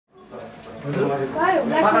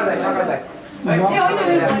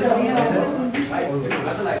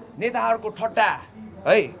नेताहरूको ठट्टा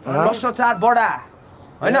है भ्रष्टाचार बढा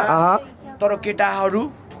हैन तर केटाहरू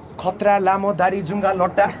खतरा लामो दारी जुङ्गा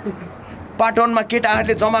लट्टा पाटनमा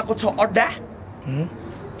केटाहरूले जमाको छ अड्डा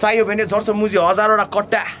चाहियो भने झर्छ मुजी हजारवटा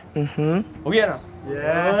कट्टा हो कि हैन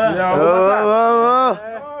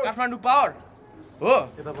काठमाडौँ पावर हो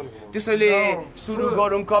त्यसैले सुरु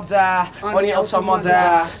गरौँ कब्जा अनि आउँछ मजा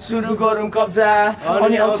सुरु गरौँ कब्जा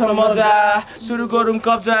अनि आउँछ मजा सुरु गरौँ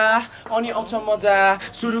कब्जा अनि आउँछ मजा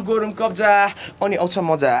सुरु गरौँ कब्जा अनि आउँछ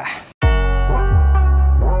मजा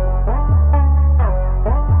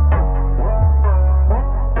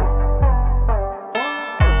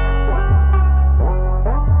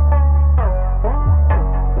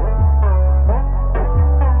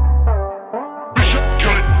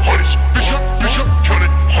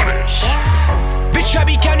Bitch, I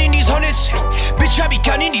be counting these hundreds. Bitch, I be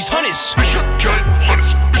counting these hundreds.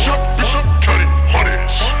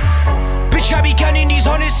 Bitch, I be counting these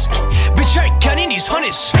hundreds. Bitch, I be counting these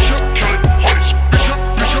hundreds.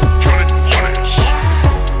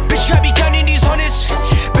 Bitch, I be counting these hundreds.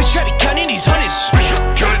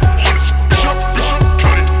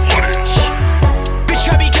 Bitch,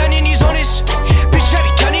 I be counting these hundreds. Bitch, I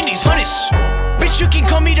be counting these hundreds. Bitch, you can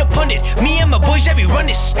call me the pundit. Me and my boys, I be run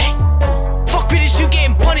this. Fuck bitches, you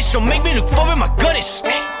getting punished. Don't make me look forward, my goodness.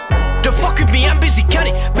 Don't fuck with me, I'm busy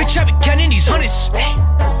counting. Bitch, I be counting these hundreds.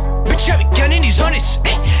 Bitch, I be counting these hundreds.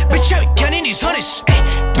 Bitch, I be counting these hundreds.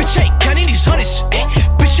 Bitch, I be counting these hundreds.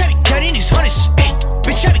 Bitch, I be counting these hundreds.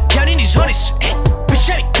 Bitch, I be counting these hundreds. Bitch,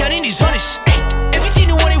 I be counting these hundreds. Everything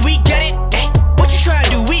you wanted, we get it. What you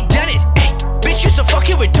tryna do, we done it. Bitch, you so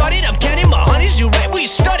fucking retarded. I'm counting my hundreds, you right where you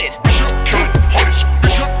started.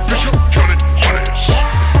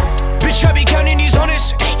 Bitch, I be counting these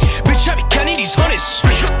hundreds. Bitch, I be counting these hundreds.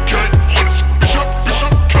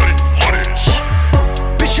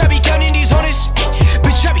 Bitch, I be counting these hundreds.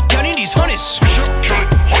 Bitch, I be counting these hundreds. Bitch, I be counting these hundreds.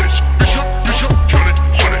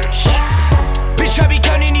 Bitch, I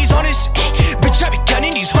be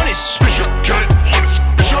counting these hundreds.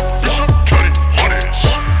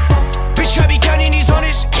 Bitch, I be counting these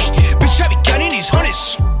hundreds. Bitch, I be counting these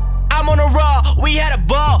hundreds. I'm on a raw, we had a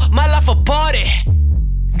ball, my life a party.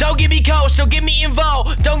 Don't get me coast, don't get me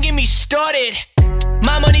involved, don't get me started.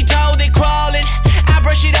 My money tall, they crawling. I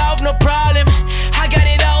brush it off, no problem. I got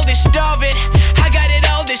it all, they starving. I got it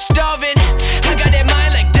all, they starving. I got that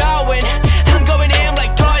mind like Darwin. I'm going ham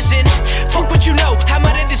like Tarzan. Fuck what you know, I'm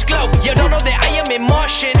out of this globe. You don't know that I am a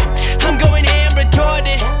Martian. I'm going ham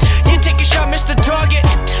retarded. You take a shot, Mr. Target.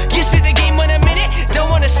 You see the game in a minute. Don't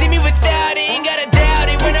wanna see me without it. Ain't gotta doubt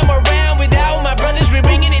it when I'm around. Without my brothers, we're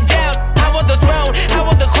bringing it down. I want the throne, I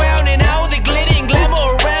want the crown, and all the glitter and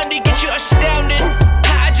glamour around it. Get you astounded.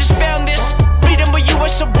 I just found this freedom where you are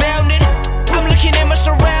surrounded. I'm looking at my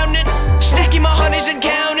surrounding, stacking my hundreds and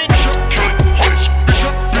counting.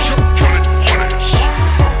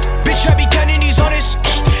 Bitch, I be counting these hundreds.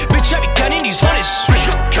 Bitch, I be counting these hundreds. Bitch,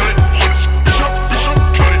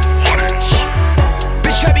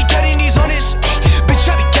 I be counting these hundreds. Bitch, I be counting these hundreds. Bitch, I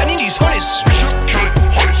be counting these hundreds.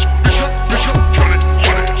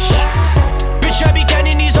 Bitch, I be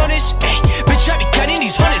counting these hundreds.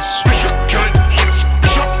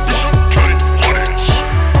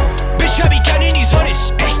 Bitch, I be counting these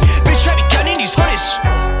hundreds. Bitch, I be counting these hundreds.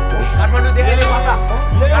 Kathmandu देखाइदे भाषा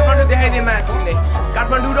काठमाडौँ देखाइदे म्याचले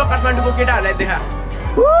काठमाडौँ र काठमाडौँको केटाहरूलाई देखा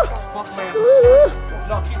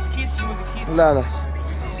ल खिच music ल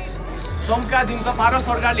चम्का दिन्छ भारत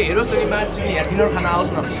सरकारले हेरोस् अनि म्याच यहाँ डिनर खाना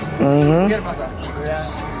आओस् न